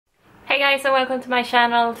guys and welcome to my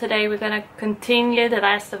channel. Today we're gonna continue The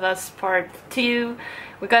Last of Us Part 2.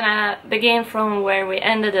 We're gonna begin from where we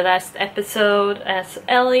ended the last episode as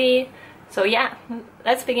Ellie. So yeah,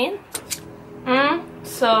 let's begin.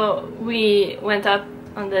 So we went up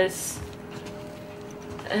on this...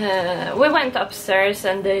 we went upstairs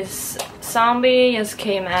and this zombie just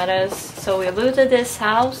came at us. So we looted this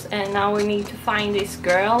house and now we need to find this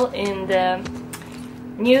girl in the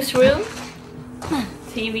newsroom.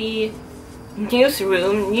 TV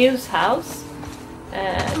newsroom, news house,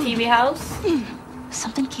 TV house.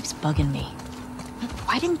 Something keeps bugging me.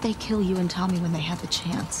 Why didn't they kill you and Tommy when they had the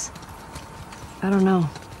chance? I don't know.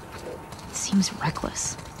 It seems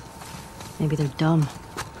reckless. Maybe they're dumb.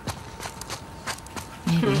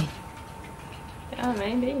 Maybe. Yeah,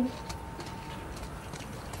 maybe.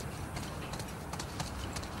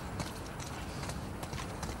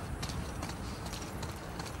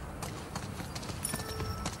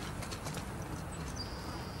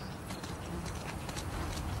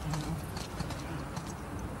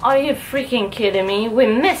 Are you freaking kidding me? We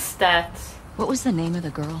missed that. What was the name of the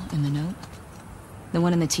girl in the note? The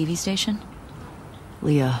one in the TV station?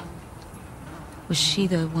 Leah. Was she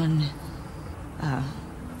the one...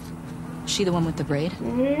 she the one with the braid?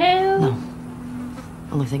 No. No.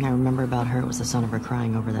 Only thing I remember about her was the sound of her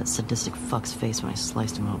crying over that sadistic fuck's face when I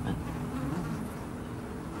sliced him open.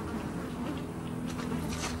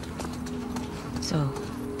 So,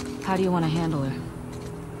 how do you want to handle her?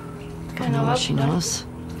 Find out what she knows.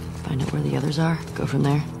 Find out where the others are. Go from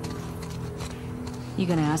there. You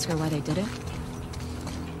gonna ask her why they did it?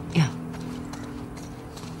 Yeah.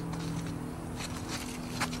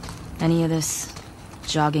 Any of this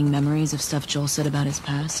jogging memories of stuff Joel said about his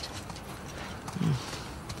past?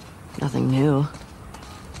 Nothing new.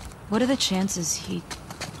 What are the chances he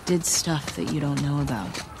did stuff that you don't know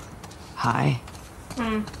about? High.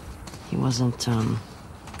 He wasn't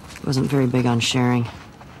very big on sharing.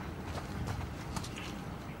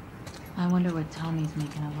 I wonder what Tommy's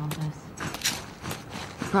making of all this.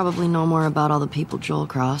 Probably know more about all the people Joel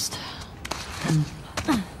crossed.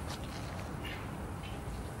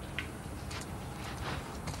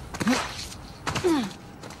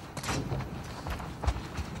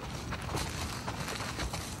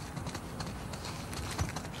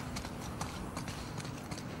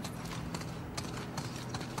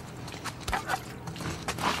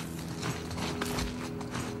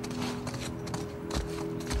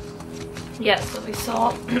 Yes, so we saw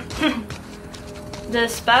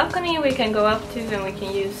this balcony we can go up to and we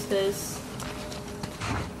can use this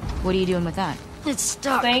What are you doing with that? It's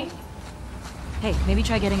stuck. thing. Hey, maybe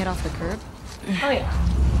try getting it off the curb? Oh yeah.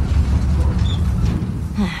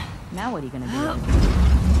 Now what are you gonna do with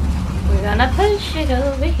it? We're gonna push it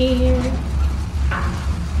over here.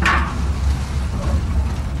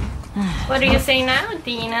 What do you say now,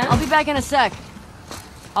 Dina? I'll be back in a sec.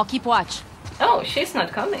 I'll keep watch. Oh, she's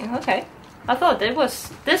not coming. Okay. I thought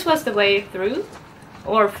this was the way through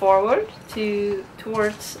or forward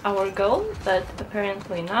towards our goal, but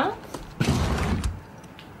apparently not.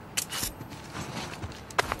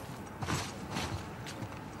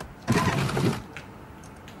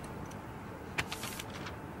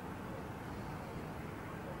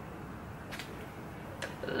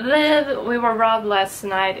 Liv, we were robbed last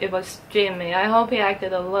night. It was Jimmy. I hope he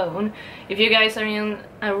acted alone. If you guys are in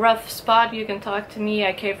a rough spot, you can talk to me.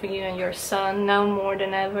 I care for you and your son now more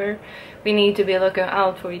than ever. We need to be looking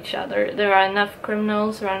out for each other. There are enough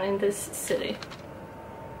criminals around in this city.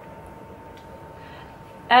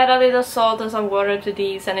 Add a little salt and some water to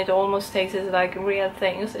these and it almost tastes like real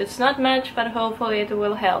things. It's not much, but hopefully it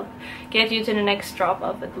will help. Get you to the next drop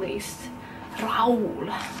off at least. Raoul.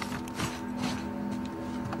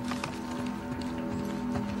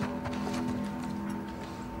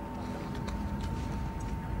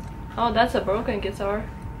 Oh, that's a broken guitar.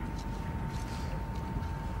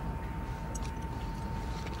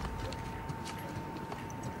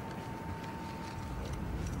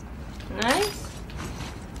 Nice.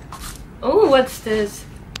 Oh, what's this?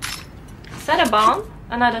 Is that a bomb?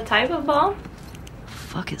 Another type of bomb? The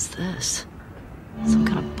fuck is this? Some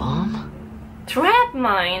kind of bomb? Trap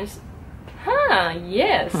mines. Huh,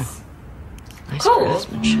 yes. Nice Cool.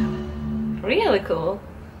 craftsmanship. Really cool.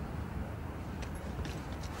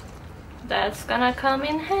 That's gonna come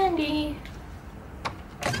in handy.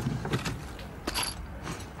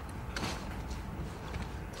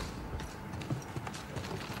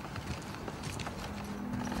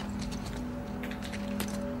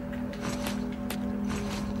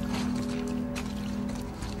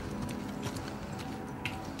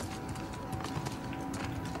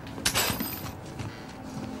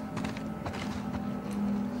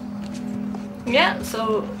 Yeah,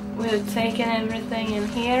 so we've taken everything in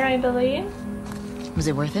here, I believe. Was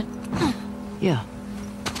it worth it? Yeah.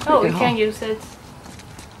 Oh, we Pretty can hot. use it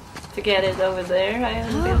to get it over there,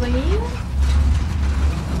 I believe.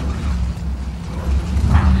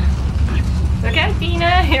 Look at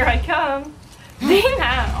Dina, here I come.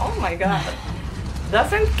 Dina, oh my god.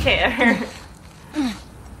 Doesn't care.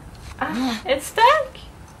 It's stuck.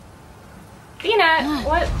 Dina,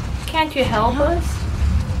 what? Can't you help us?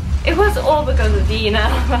 It was all because of Dina.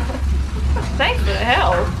 Thanks for the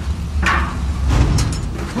help.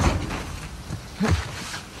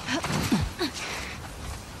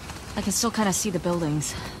 I can still kind of see the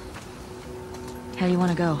buildings. How do you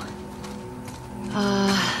want to go?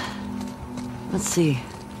 Let's see.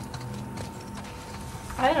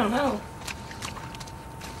 I don't know.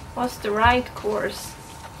 What's the right course?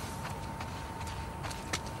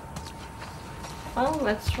 Well,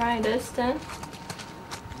 let's try this then.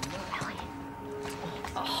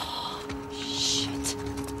 Oh, shit.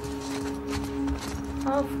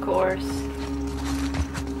 Of course.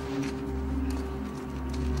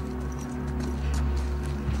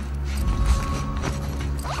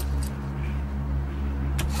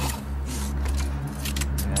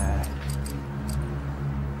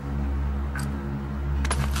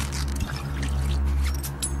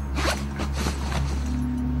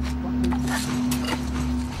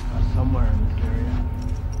 Somewhere in this area.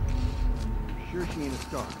 Sure she ain't a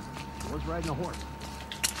scar. She was riding a horse.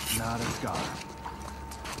 Not a scar.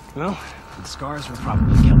 Well, the scars will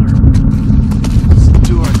probably kill her. Let's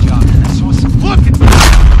do our job. So look!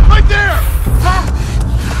 Right there!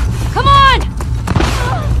 Come on!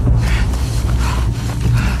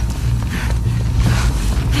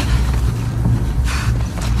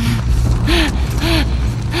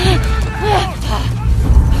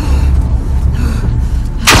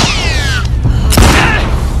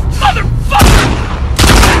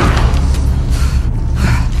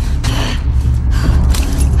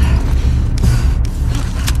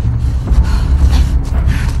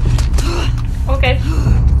 Okay.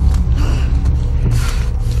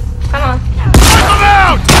 Come on.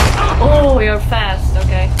 Oh, you're fast.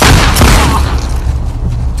 Okay.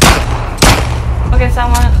 Okay,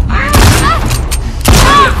 someone.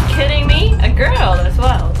 Are you kidding me? A girl as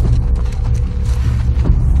well.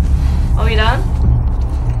 Are we done?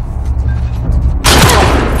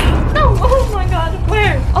 No! Oh my god,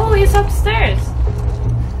 where? Oh, he's upstairs.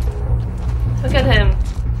 Look at him.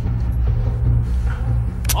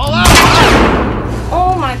 All out!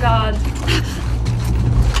 Oh my god.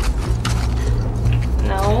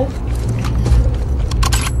 No.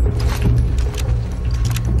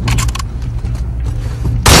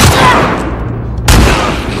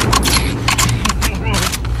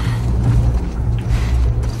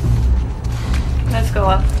 Let's go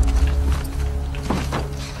up.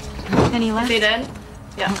 Any Is left? he dead?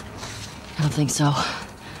 Yeah. I don't think so.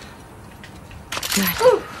 Good.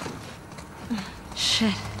 Whew.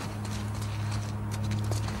 Shit.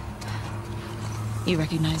 You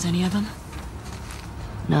recognize any of them?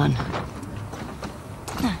 None.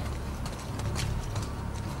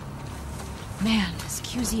 Man, this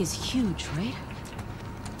QZ is huge, right?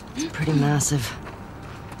 It's pretty massive.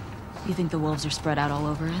 You think the wolves are spread out all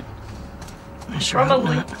over it? I sure hope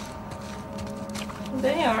Probably. not.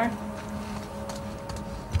 They are.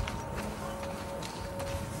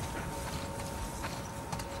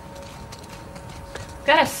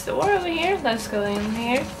 Got a store over here. Let's go in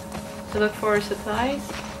here to look for supplies.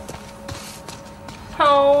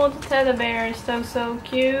 Oh, the teddy bear is so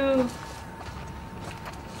cute.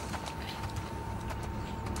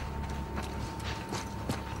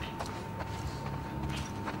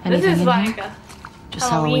 Anything This is in like here? a Just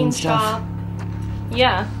Halloween Halloween stuff. shop.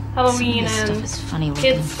 Yeah, Halloween Some of this and stuff is funny looking.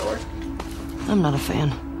 kids store. I'm not a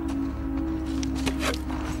fan.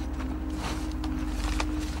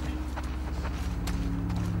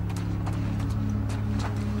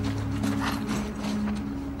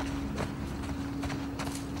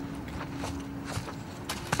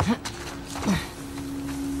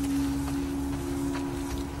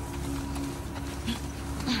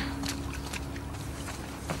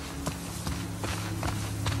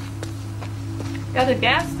 Got a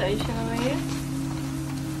gas station over here.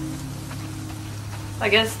 I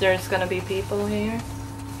guess there's gonna be people here.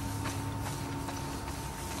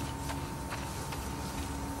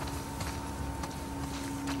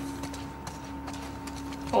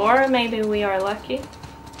 Or maybe we are lucky.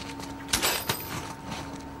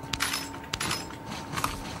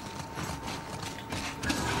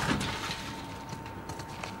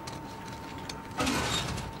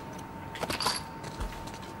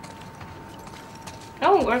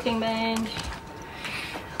 Oh, working bench.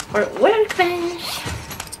 Or workbench.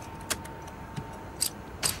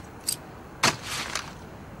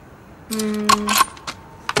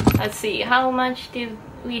 Let's see, how much did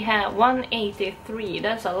we have? 183,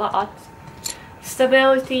 that's a lot.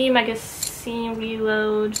 Stability, magazine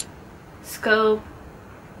reload, scope.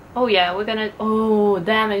 Oh yeah, we're gonna, oh,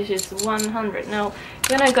 damage is 100. No,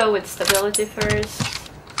 we're gonna go with stability first.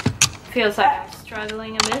 Feels like I'm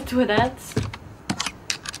struggling a bit with that.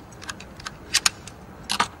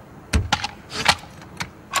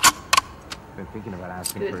 Been thinking about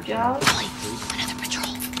asking Good for a job. Another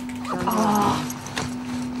patrol. Oh,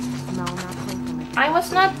 No, not playing. I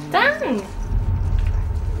was not done.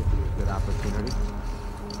 Good opportunity.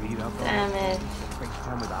 Read up on Damn it.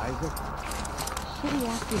 FaceTime with Isaac. Shit he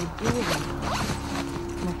asked you to do with him.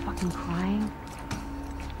 And they're fucking crying.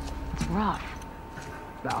 It's rough.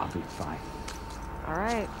 I'll be fine.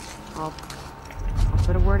 Alright. I'll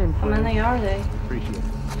put a word in How for you. many are they? Appreciate it.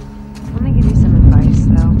 Let me give you some advice,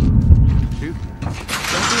 though. Shoot.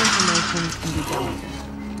 Get the information and be done with it.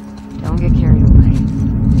 Don't get carried away.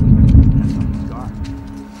 Scar.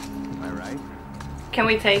 Am I right? Can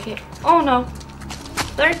we take it? Oh no.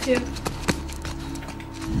 There are two.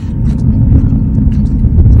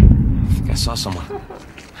 I think I saw someone.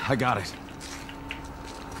 I got it.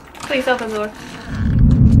 Please open the door.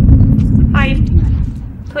 Hi.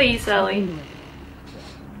 Please, Ellie.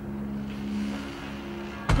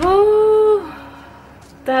 Oh,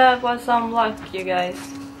 that was some luck, you guys.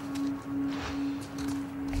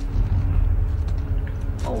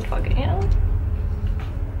 Oh, fucking hell.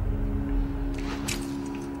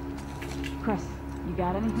 Chris, you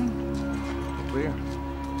got anything? Clear.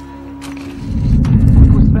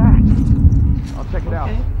 Look what's back. I'll check it out.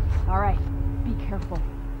 Okay. Alright. Be careful.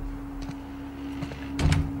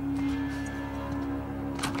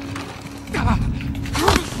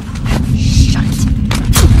 Shut it.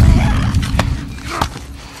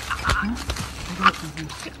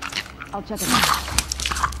 I'll check it out.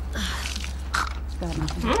 Got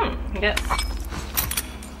nothing. Yes.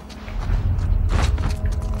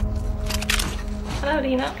 Hello,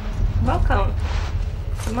 Dina. Welcome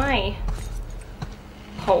to my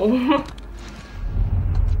home.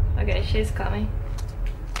 Okay, she's coming.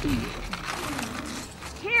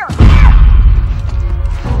 Here!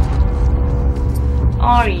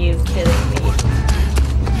 Are you kidding me?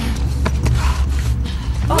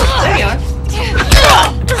 Oh, there you are.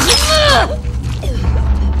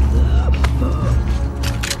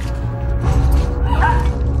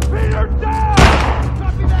 Peter, down!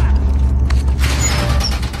 Copy that!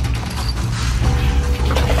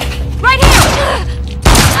 Right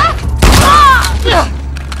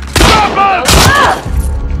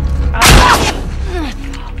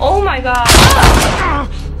Oh my god.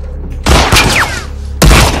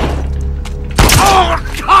 Oh,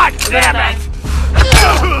 God damn it!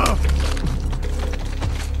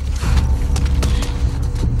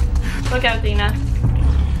 Look out, Dina.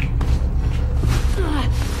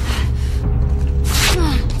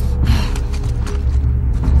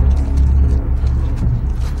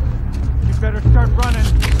 You better start running.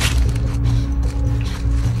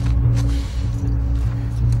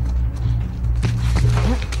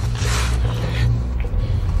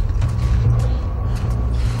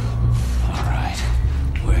 All right,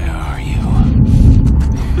 where are you?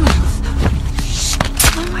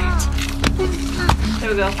 There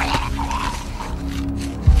we go.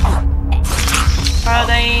 Are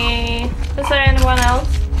they... Is there anyone else?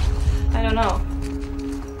 I don't know.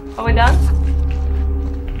 Are we done?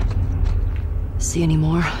 See any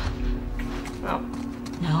more? No.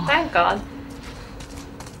 No. Thank God.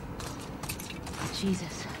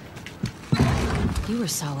 Jesus. You were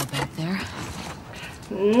solid back there.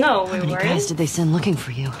 No, we How many guys weren't. did they send looking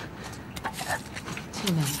for you?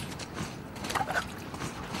 Too many.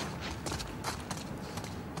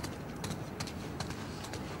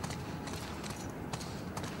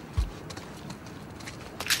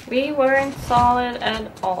 We weren't solid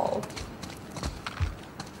at all.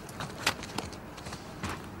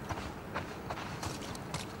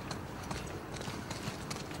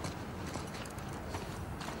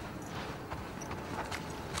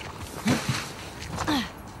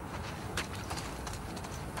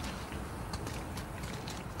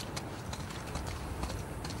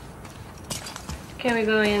 Can we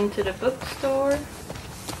go into the bookstore?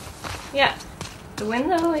 Yeah. The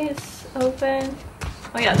window is open.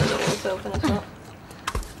 Oh yeah, the door is open as well.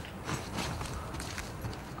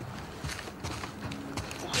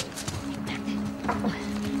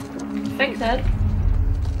 Fix it.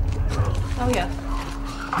 Oh yeah.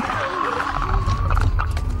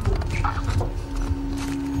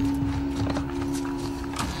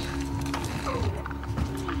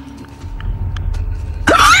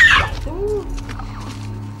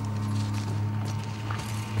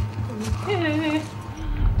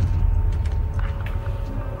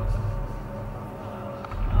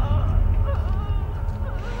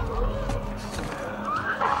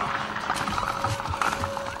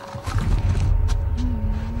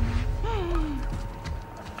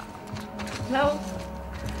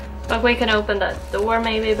 Look, we can open that door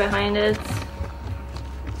maybe behind it.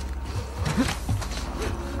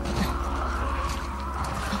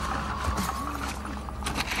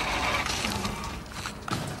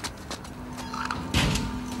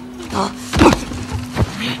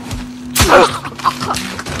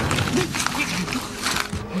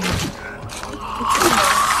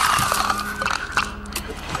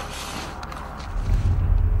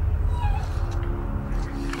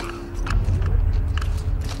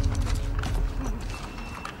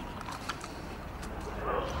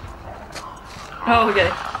 Oh,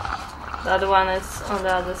 okay. The other one is on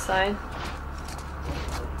the other side.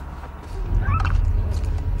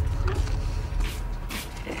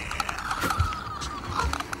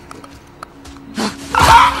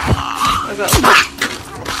 Oh god.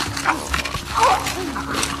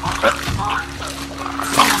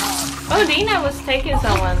 Oh, Dina was taking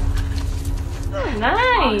someone.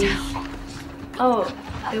 Nice. Oh,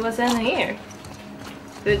 it was in here.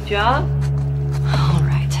 Good job.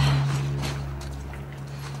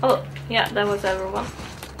 Oh, yeah, that was everyone.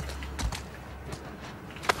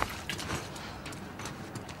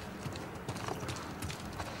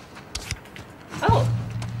 Oh,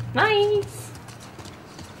 nice!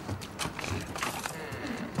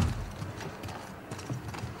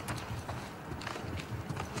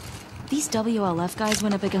 These WLF guys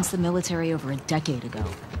went up against the military over a decade ago.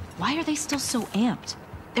 Why are they still so amped?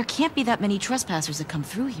 There can't be that many trespassers that come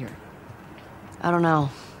through here. I don't know.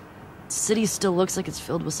 The city still looks like it's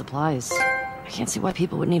filled with supplies. I can't see why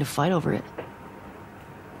people would need to fight over it.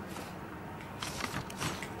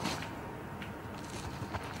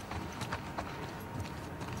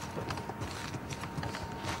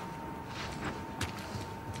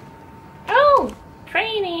 Oh,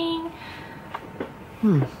 training!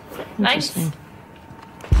 Nice. Interesting.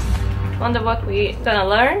 Wonder what we gonna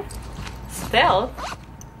learn? Stealth?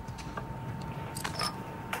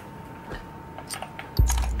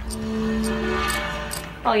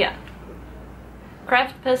 Oh yeah.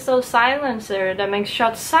 Craft pistol silencer that makes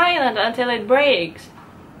shots silent until it breaks.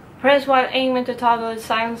 Press while aiming to toggle its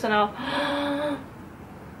silence and off.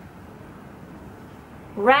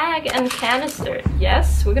 Rag and canister.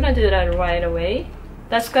 Yes, we're gonna do that right away.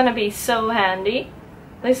 That's gonna be so handy.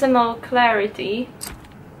 Listen more clarity.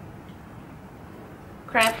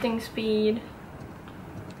 Crafting speed.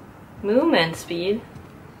 Movement speed.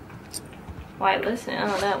 Why listen?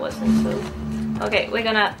 Oh, that wasn't so. Okay, we're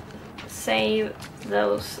gonna save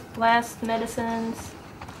those last medicines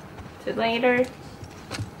to later.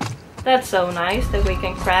 That's so nice that we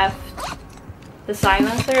can craft the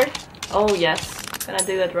silencer. Oh yes, gonna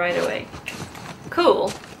do it right away.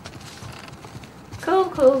 Cool. Cool,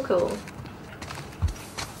 cool, cool.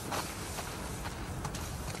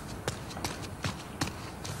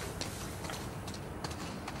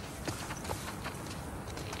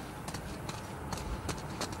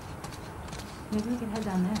 Maybe we can head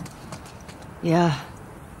down there. Yeah.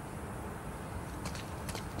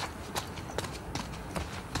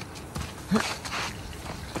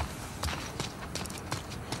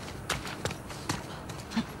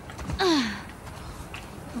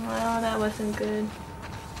 Well, that wasn't good.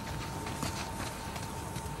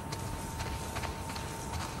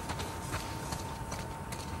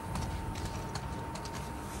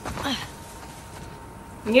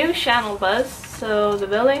 New channel bus, so the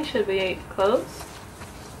building should be closed.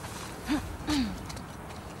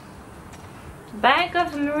 Bank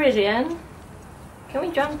of Meridian. Can we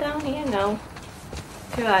jump down here? No.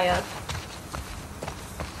 Too high up.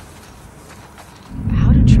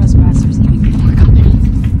 How do trespassers even get more company?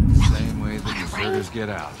 Same way the deserters get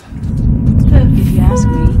out. If you ask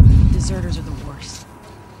me, deserters are the worst.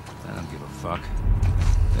 I don't give a fuck.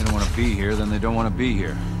 They don't want to be here, then they don't want to be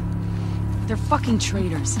here. They're fucking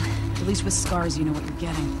traitors. At least with scars, you know what you're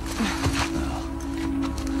getting.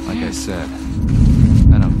 Like I said,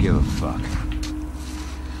 I don't give a fuck.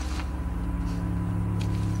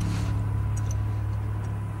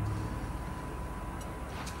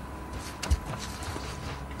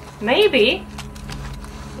 Maybe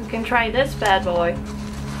we can try this bad boy.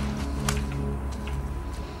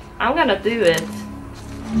 I'm gonna do it.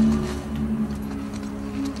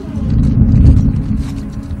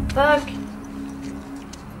 Fuck.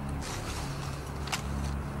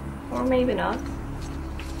 Or maybe not.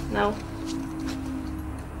 No.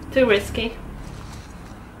 Too risky.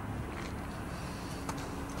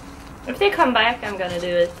 If they come back, I'm gonna do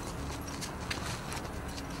it.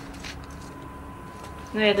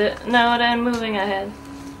 No, they're moving ahead.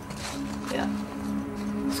 Yeah.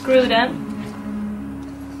 Screw them.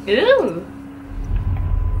 Ooh!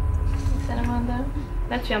 Is anyone down?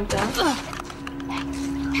 Let's jump down.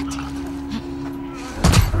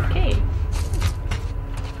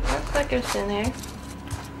 clickers in here.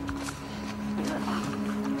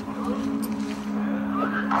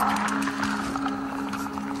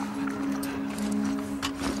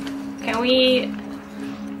 Can we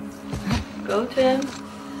go to him?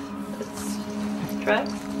 Let's try.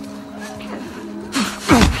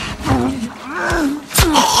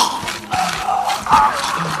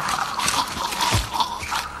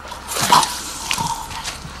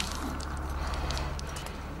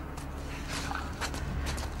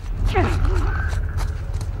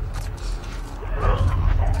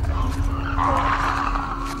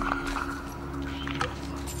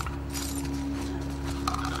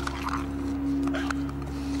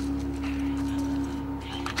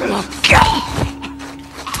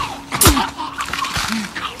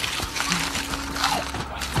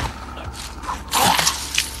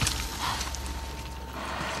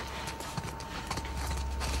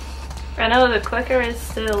 I know the clicker is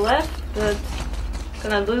still left, but I'm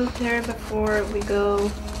gonna loot here before we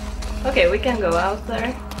go. Okay, we can go out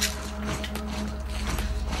there.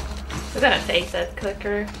 We're gonna take that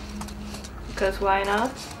clicker, because why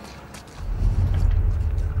not?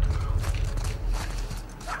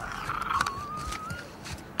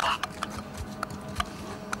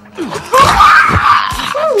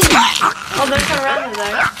 Oh, there's a runner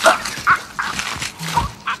there.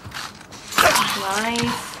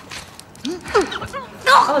 Nice.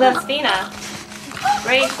 Oh, that's Dina.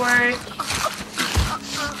 Great work.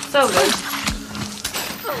 So good.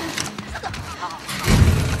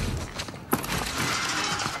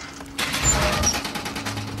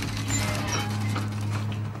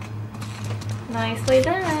 Nicely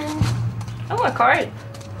done. Oh, a card.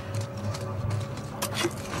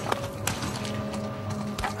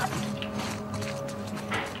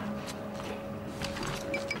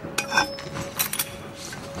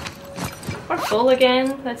 We're full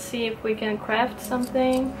again. Let's see if we can craft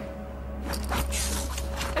something.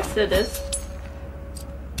 Let's do this.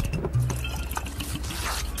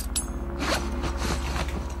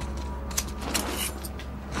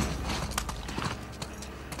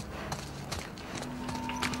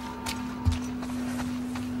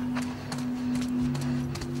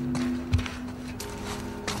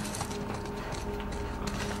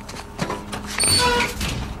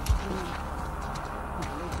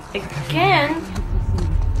 Again?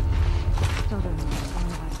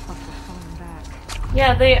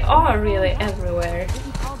 Yeah, they are really everywhere. It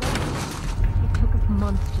took us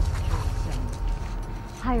months to secure the thing.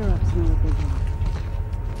 Higher ups know what they want.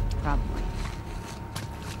 Probably.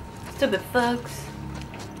 Stupid folks.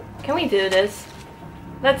 Can we do this?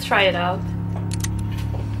 Let's try it out.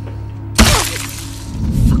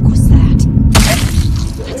 What was that?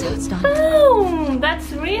 That's how it's done. Boom!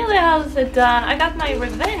 That's really how it's done. I got my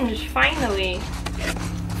revenge, finally.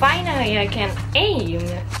 Finally I can aim.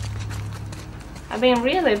 I've been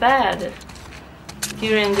really bad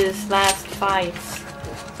during these last fights.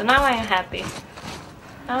 So now I'm happy.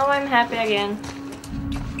 Now I'm happy again.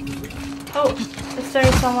 Oh, is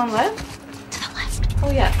there someone left? To the left.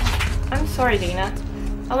 Oh yeah. I'm sorry, Dina.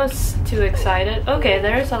 I was too excited. Okay,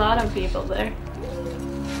 there's a lot of people there.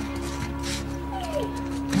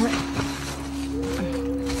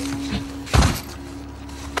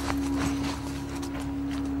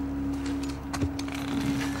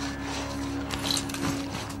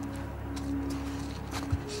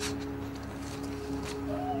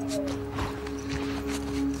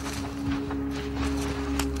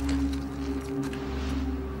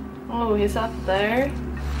 Oh, he's up there.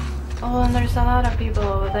 Oh, and there's a lot of people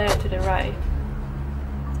over there to the right.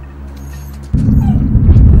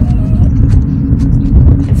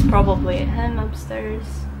 It's probably him upstairs.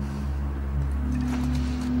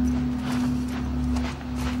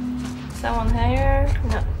 Someone here?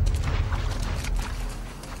 No.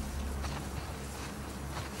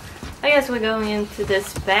 I guess we're going into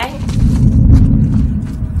this bank.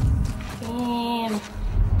 Damn.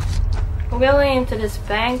 We're going into this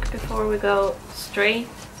bank before we go straight.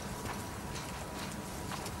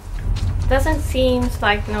 Doesn't seem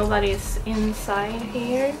like nobody's inside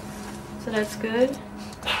here, so that's good.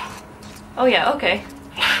 Oh yeah, okay.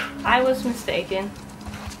 I was mistaken.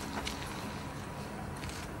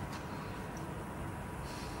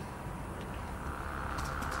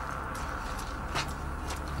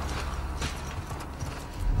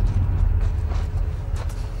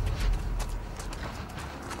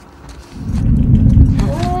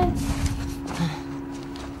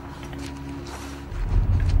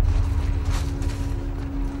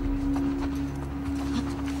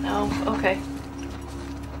 Okay.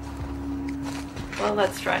 Well,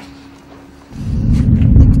 let's try.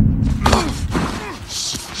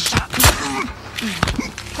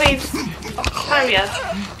 Please. hurry up.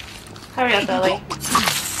 Hurry up, Ellie.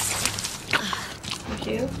 Thank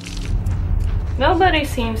you. Nobody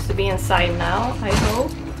seems to be inside now, I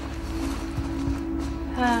hope.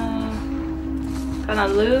 Gonna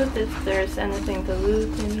loot if there's anything to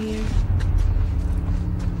loot in here.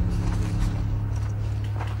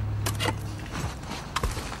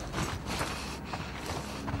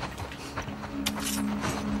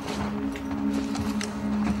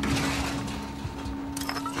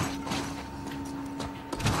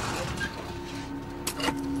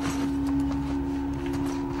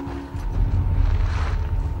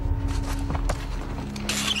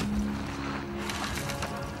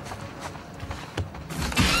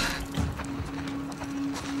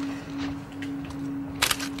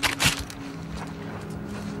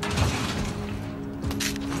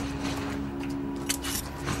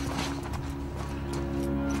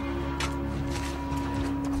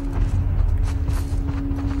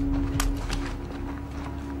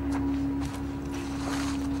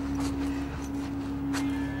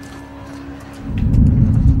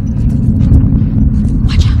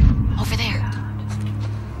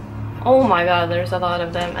 Oh my god, there's a lot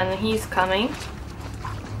of them, and he's coming.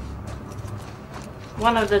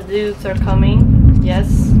 One of the dudes are coming. Yes.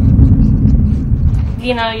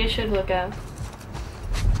 Dina, you should look out.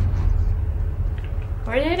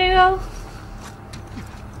 Where did he go?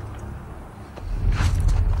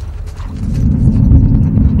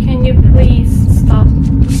 Can you please stop?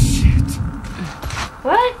 Shit.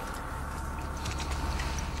 What?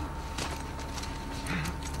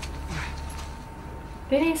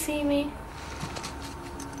 Did he see me?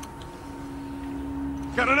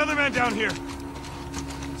 Got another man down here.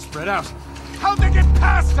 Spread out. How'd they get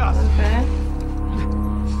past us? Okay.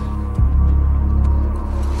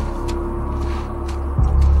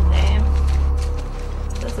 Damn.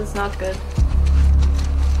 This is not good.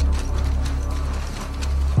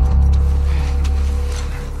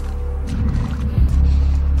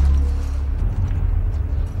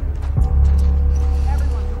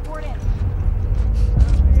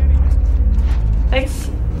 Thanks.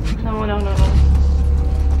 No.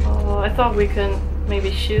 Oh, I thought we could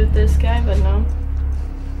maybe shoot this guy, but no.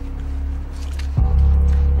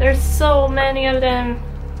 There's so many of them.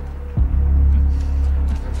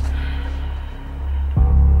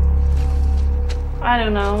 I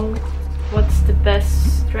don't know. What's the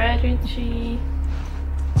best strategy?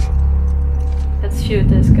 Let's shoot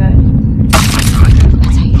this guy.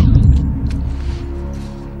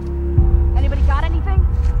 Anybody got anything?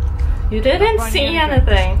 You didn't see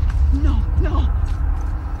anything. No.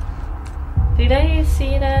 Did I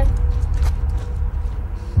see that?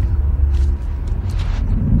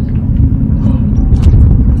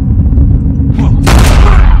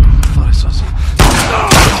 Thought I saw something.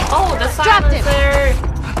 Oh, the silencer!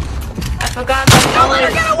 I forgot that. Don't let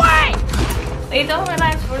her get away! It only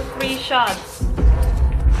lasts for 3 shots.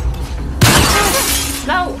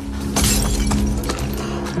 No!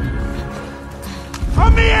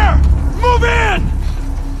 From the air! Move in!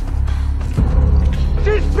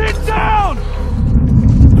 She's pinned down!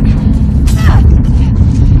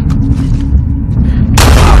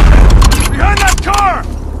 Behind that car!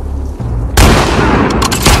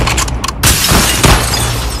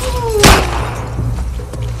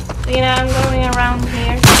 Dina, I'm going around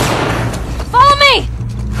here. Follow me!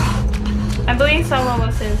 I believe someone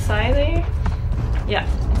was inside there. Yeah,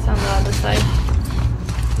 it's on the other side.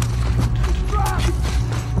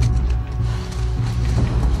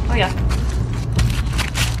 Oh yeah.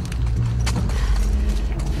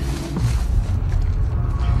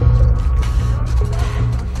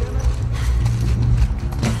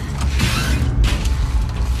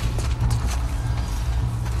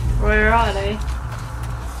 Where are they?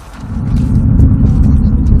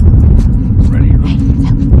 Ready?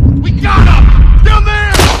 We got him! Down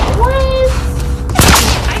there! What?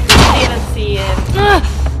 I couldn't even see it.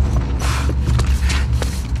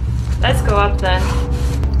 Let's go up then.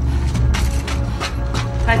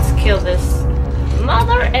 Let's kill this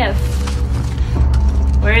mother F.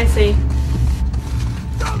 Where is he?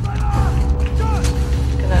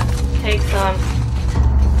 Gonna take some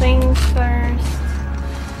things first.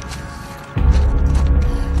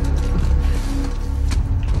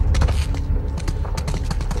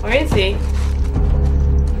 Where is he?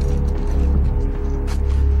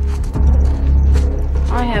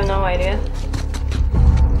 I have no idea.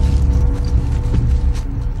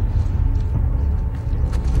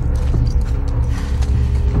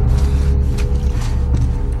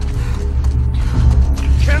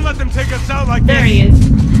 Can't let them take us out like There this. he is.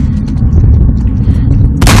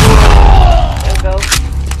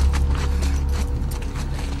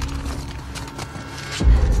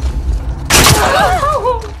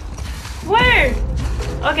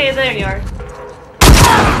 Okay, there you are.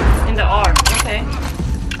 In the arm, okay.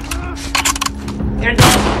 You're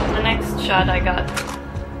dead. The next shot I got.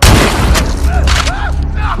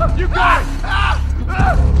 You got it!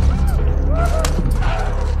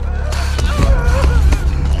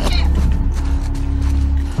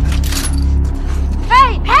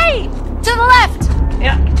 Hey! Hey! To the left!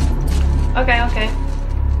 Yeah. Okay, okay.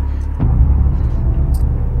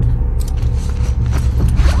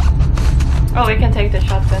 Oh, we can take the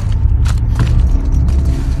shotgun.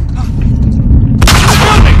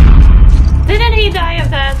 Didn't he die of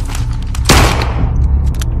that?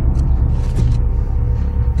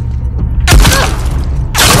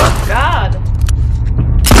 Oh God.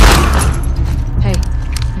 Hey,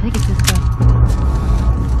 I think it's this way.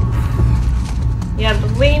 Yeah,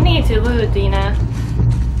 but we need to loot, Dina.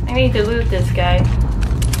 I need to loot this guy.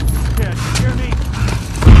 Yeah, you hear me?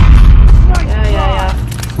 Yeah.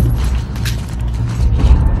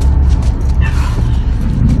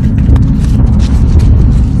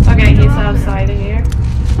 Okay, he's outside of here.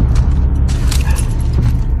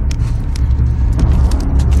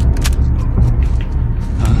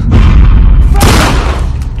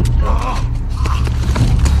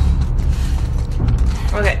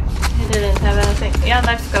 Okay, he didn't have anything. Yeah,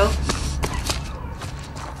 let's go.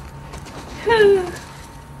 Whew.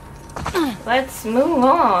 Let's move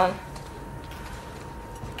on.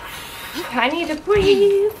 I need to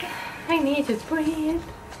breathe. I need to breathe.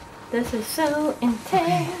 This is so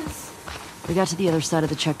intense. We got to the other side of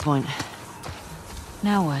the checkpoint.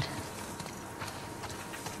 Now what?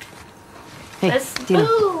 Hey, Let's Dina.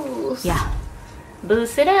 boost. Yeah.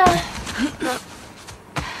 Boost it up.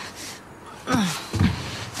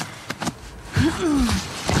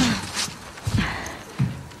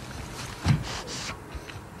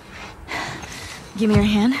 Give me your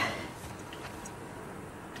hand.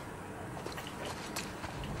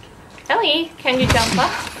 Ellie, can you jump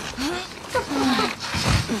up?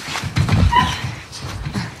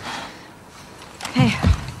 Hey,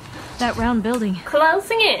 that round building.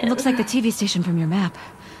 Closing in. It looks like the TV station from your map.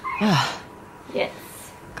 Yeah, Yes.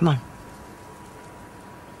 come on.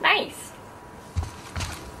 Nice.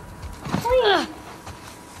 I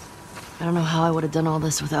don't know how I would have done all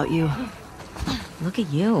this without you. Look at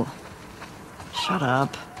you. Shut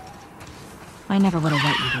up. I never would have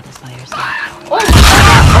let you do this by yourself.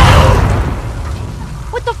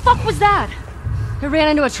 What the fuck was that? I ran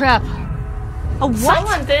into a trap. A what?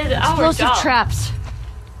 Someone did our Explosive job. traps.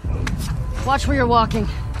 Watch where you're walking.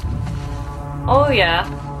 Oh yeah.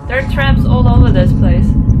 There are traps all over this place.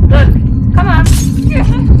 Look. Come on.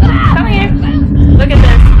 Come here. Look at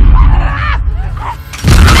this.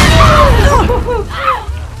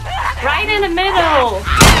 Right in the middle.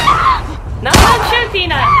 No, don't shoot,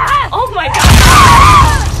 Tina. Oh my god.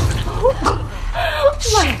 Oh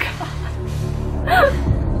my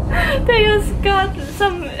god. They just got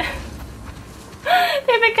some...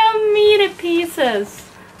 They become meaty pieces.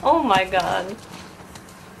 Oh my god.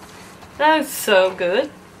 That was so good.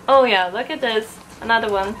 Oh yeah, look at this. Another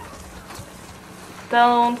one.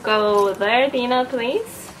 Don't go there, Dina,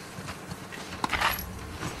 please.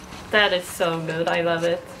 That is so good. I love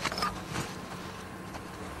it.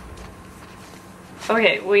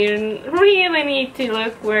 Okay, we really need to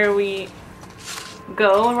look where we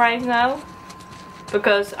go right now.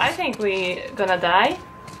 Because I think we're gonna die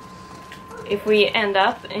if we end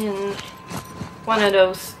up in one of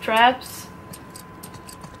those traps.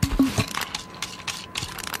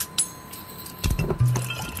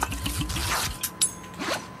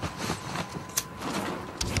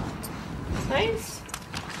 Nice.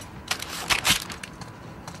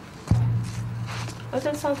 Was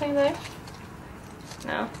there something there?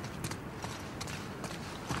 No.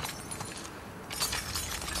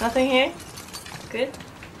 Nothing here? Good.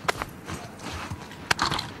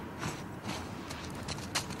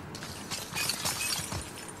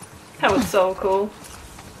 That was so cool.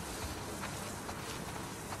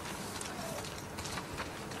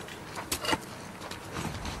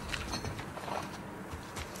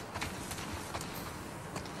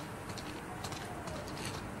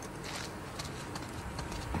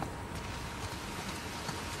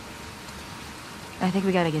 I think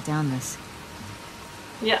we gotta get down this.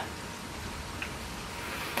 Yeah.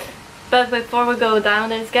 But before we go down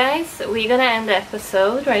this, guys, we're gonna end the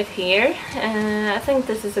episode right here. I think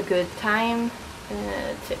this is a good time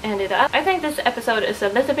to end it up. I think this episode is a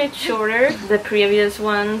little bit shorter than the previous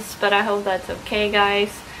ones, but I hope that's okay,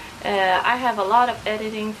 guys. I have a lot of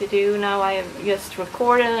editing to do now. I have just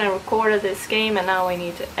recorded this game, and now I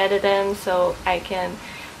need to edit them so I can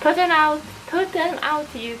put them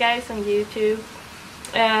out to you guys on YouTube.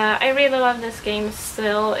 I really love this game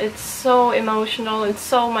still. It's so emotional, it's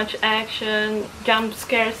so much action, jump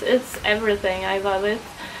scares, it's everything. I love it.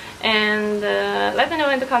 And let me know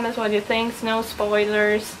in the comments what you think. No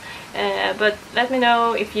spoilers, but let me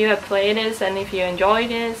know if you have played this and if you enjoy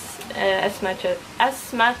this as much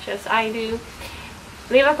as I do.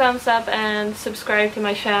 Leave a thumbs up and subscribe to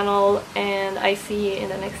my channel, and I see you in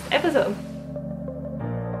the next episode.